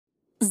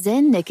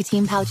Zyn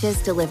nicotine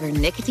pouches deliver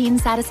nicotine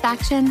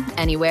satisfaction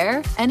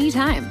anywhere,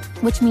 anytime,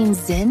 which means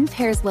Zyn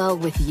pairs well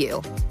with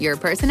you, your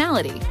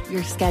personality,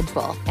 your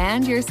schedule,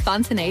 and your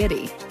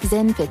spontaneity.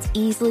 Zyn fits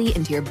easily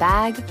into your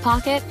bag,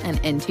 pocket, and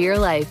into your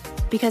life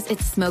because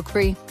it's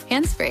smoke-free,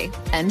 hands-free,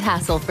 and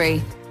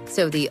hassle-free.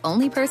 So the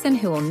only person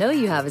who will know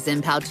you have a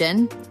Zyn pouch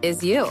in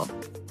is you.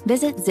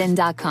 Visit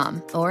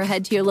Zyn.com or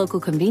head to your local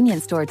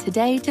convenience store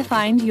today to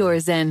find your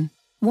Zyn.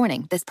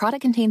 Warning, this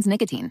product contains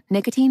nicotine.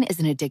 Nicotine is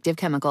an addictive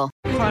chemical.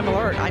 Crime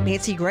Alert, I'm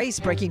Nancy Grace.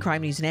 Breaking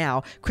crime news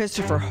now.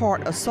 Christopher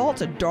Hart assaults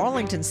a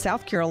Darlington,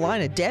 South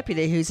Carolina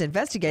deputy who's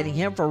investigating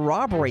him for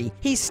robbery.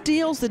 He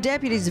steals the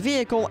deputy's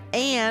vehicle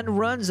and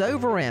runs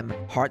over him.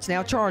 Hart's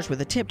now charged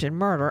with attempted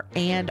murder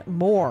and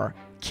more.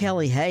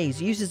 Kelly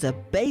Hayes uses a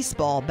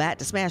baseball bat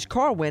to smash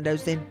car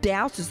windows, then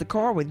douses the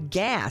car with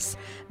gas.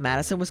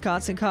 Madison,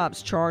 Wisconsin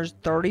cops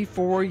charged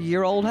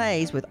 34-year-old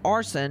Hayes with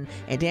arson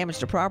and damage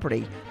to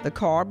property. The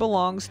car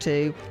belongs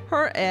to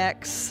her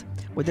ex.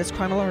 With this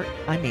Crime Alert,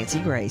 I'm Nancy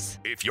Grace.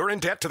 If you're in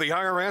debt to the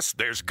IRS,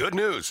 there's good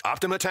news.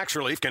 Optima Tax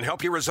Relief can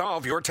help you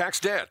resolve your tax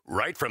debt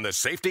right from the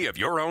safety of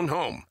your own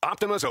home.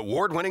 Optima's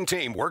award-winning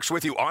team works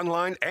with you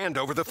online and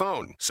over the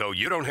phone, so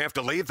you don't have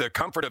to leave the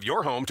comfort of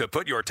your home to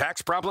put your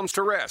tax problems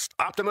to rest.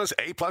 Optima's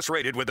A+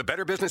 rated with the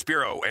Better Business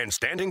Bureau and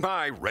standing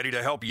by, ready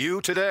to help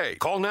you today.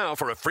 Call now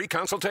for a free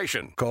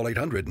consultation. Call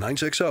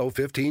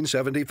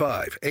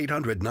 800-960-1575.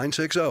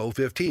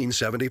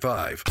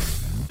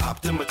 800-960-1575.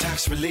 Optima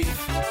Tax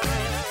Relief.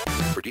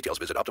 For details,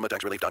 visit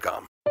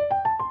OptimaTaxRelief.com.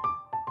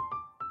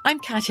 I'm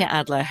Katya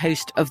Adler,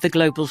 host of The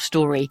Global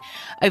Story.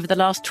 Over the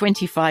last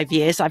 25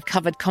 years, I've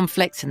covered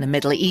conflicts in the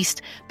Middle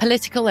East,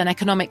 political and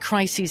economic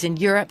crises in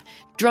Europe,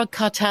 drug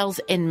cartels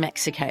in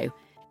Mexico.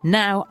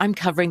 Now I'm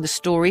covering the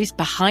stories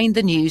behind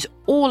the news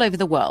all over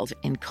the world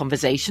in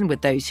conversation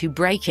with those who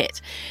break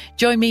it.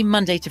 Join me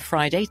Monday to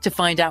Friday to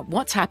find out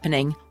what's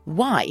happening,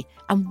 why,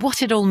 and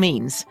what it all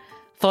means.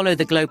 Follow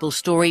The Global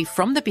Story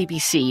from the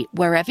BBC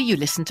wherever you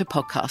listen to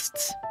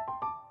podcasts.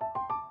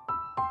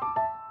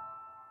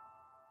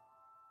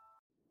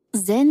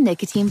 Zyn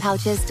nicotine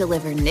pouches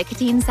deliver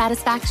nicotine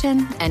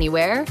satisfaction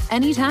anywhere,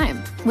 anytime,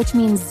 which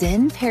means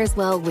Zyn pairs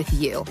well with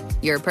you,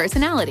 your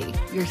personality,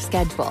 your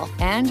schedule,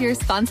 and your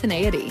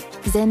spontaneity.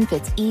 Zyn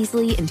fits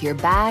easily into your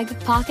bag,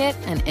 pocket,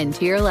 and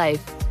into your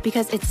life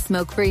because it's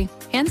smoke-free,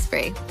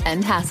 hands-free,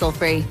 and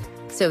hassle-free.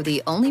 So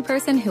the only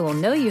person who will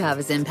know you have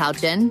a Zyn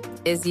pouch in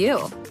is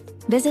you.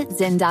 Visit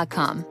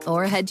Zyn.com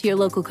or head to your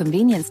local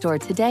convenience store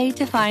today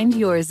to find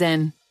your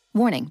Zyn.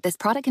 Warning, this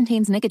product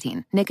contains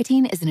nicotine.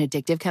 Nicotine is an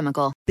addictive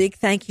chemical. Big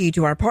thank you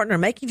to our partner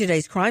making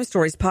today's crime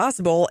stories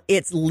possible.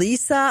 It's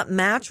Leesa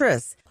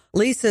Mattress.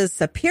 Leesa's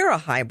Sapira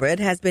Hybrid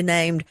has been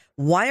named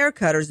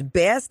Wirecutter's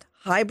best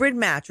hybrid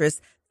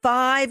mattress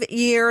 5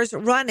 years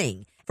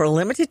running. For a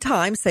limited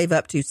time, save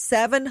up to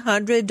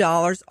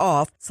 $700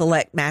 off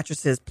select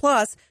mattresses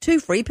plus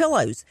 2 free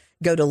pillows.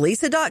 Go to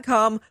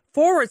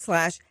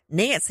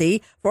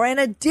Leesa.com/Nancy for an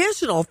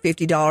additional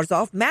 $50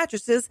 off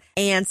mattresses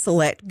and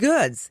select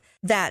goods.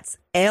 That's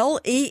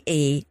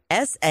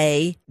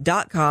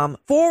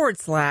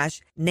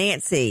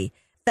LEESA.com/Nancy.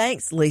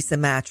 Thanks, Leesa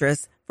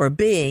Mattress, for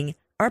being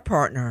our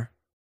partner.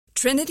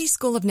 Trinity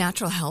School of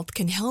Natural Health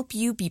can help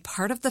you be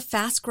part of the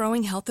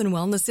fast-growing health and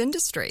wellness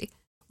industry.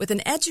 With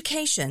an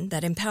education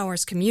that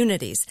empowers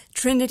communities,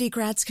 Trinity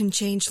grads can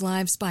change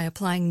lives by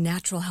applying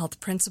natural health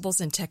principles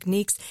and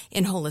techniques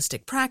in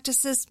holistic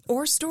practices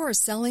or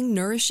stores selling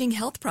nourishing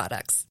health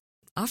products.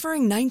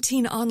 Offering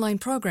 19 online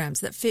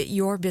programs that fit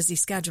your busy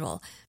schedule,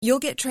 you'll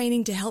get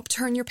training to help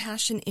turn your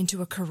passion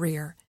into a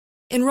career.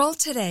 Enroll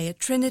today at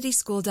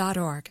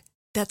trinityschool.org.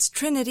 That's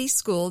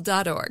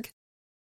trinityschool.org.